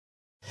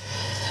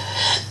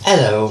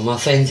Hello all my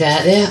friends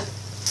out there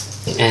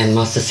and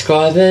my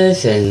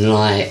subscribers and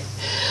like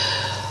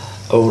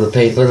all the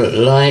people that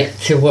like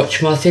to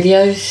watch my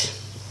videos.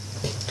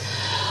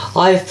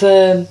 I've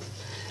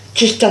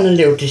just done a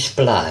little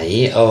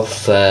display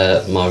of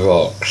my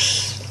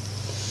rocks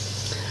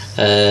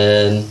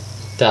that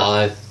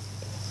I've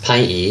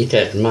painted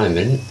at the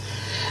moment,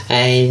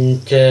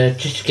 and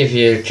just to give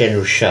you a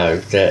general show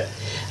that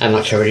how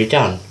much I've already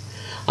done.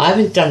 I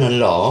haven't done a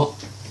lot.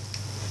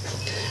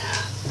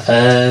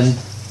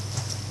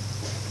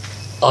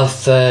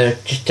 I've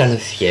just done a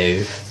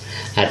few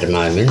at the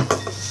moment.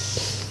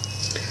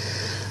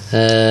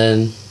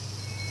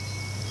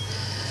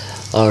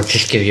 I'll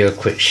just give you a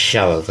quick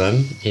show of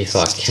them if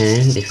I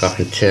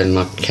can turn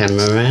my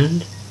camera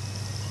around.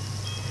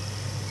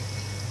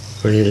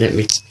 Will you let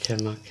me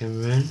turn my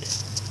camera around?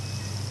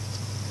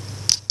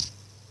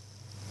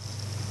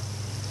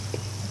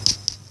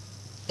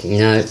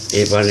 No,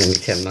 it won't let me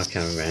turn my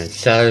camera around.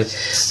 So,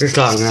 looks like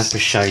I'm going to have to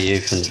show you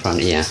from the front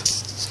here.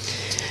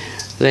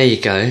 There you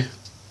go.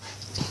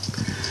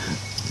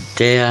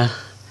 There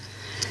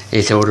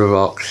is all the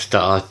rocks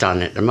that I've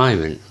done at the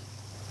moment.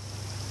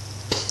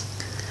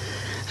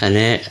 And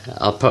there,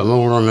 I'll put them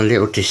all on a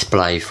little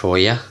display for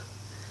you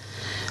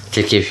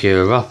to give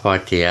you a rough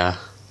idea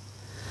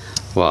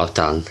what I've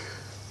done.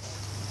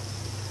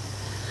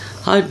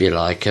 I hope you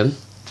like them.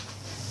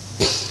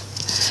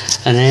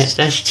 And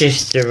that's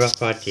just a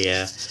rough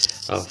idea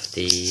of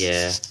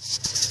the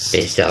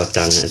bits that I've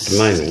done at the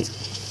moment.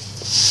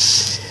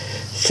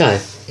 So,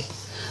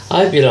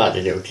 I hope you like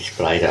the little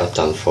display that I've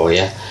done for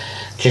you.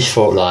 Just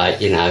thought,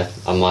 like, you know,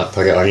 I might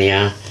put it on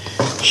here,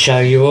 show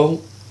you all.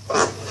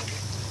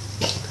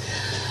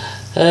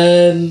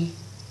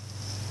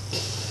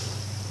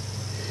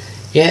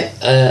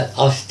 Yeah,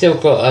 I've still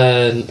got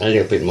a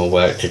little bit more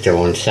work to do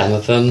on some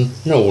of them.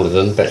 Not all of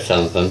them, but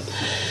some of them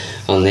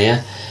on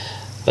there.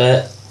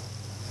 But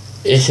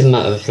it's a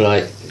matter of,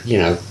 like, you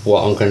know,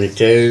 what I'm going to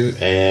do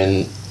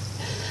and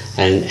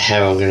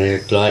how I'm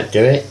going to, like,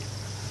 do it.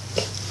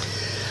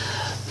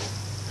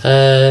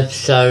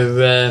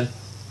 So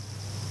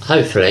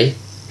hopefully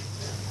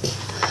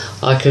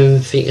I can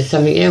think of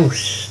something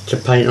else to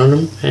paint on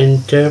them. And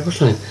what's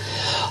the name?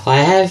 I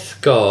have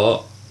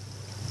got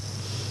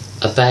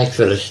a bag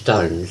full of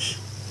stones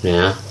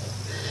now,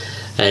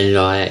 and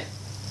like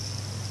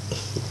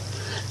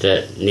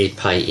that need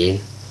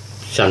painting,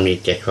 some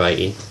need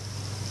decorating.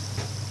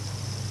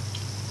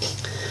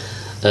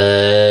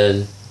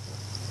 They're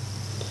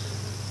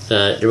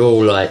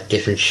all like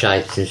different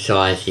shapes and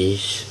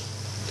sizes.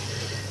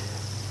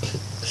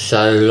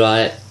 So,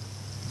 like,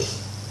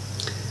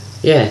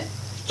 yeah,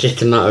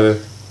 just a matter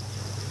of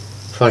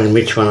finding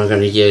which one I'm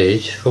going to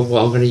use for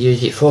what I'm going to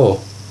use it for.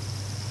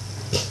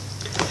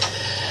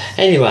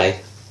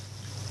 Anyway,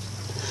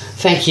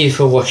 thank you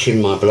for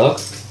watching my blog,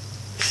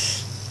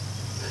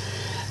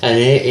 and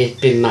it's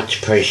been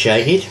much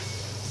appreciated.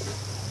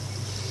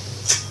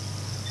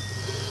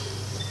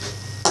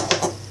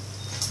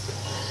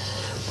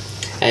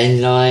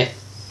 And, like,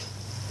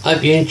 I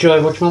hope you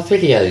enjoy watching my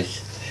videos.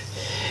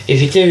 If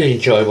you do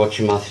enjoy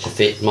watching my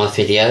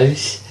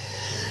videos,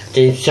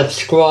 then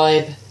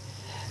subscribe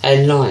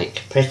and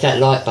like. Press that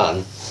like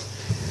button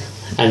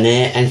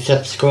and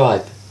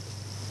subscribe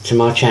to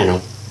my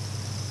channel.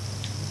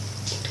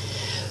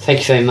 Thank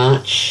you very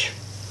much.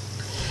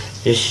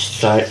 This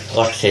is,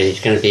 like I said, it's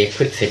going to be a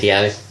quick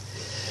video,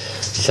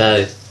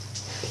 so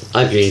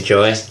I hope you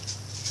enjoy.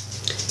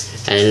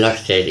 And like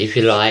I said, if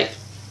you like,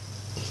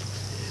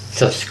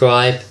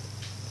 subscribe,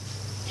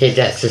 hit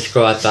that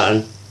subscribe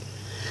button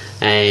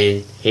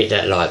and hit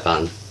that like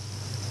button.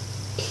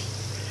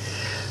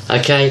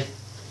 Okay,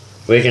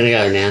 we're gonna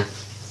go now.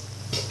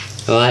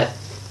 Alright,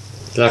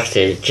 like I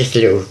said, just a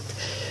little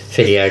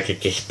video to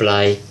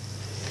display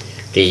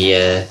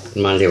the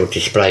my little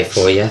display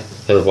for you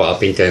of what I've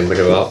been doing with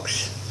the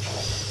rocks.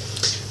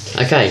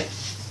 Okay,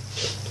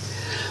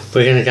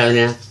 we're gonna go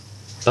now.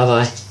 Bye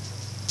bye.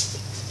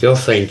 Your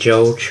friend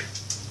George.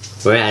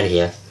 We're out of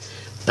here.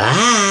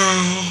 Bye.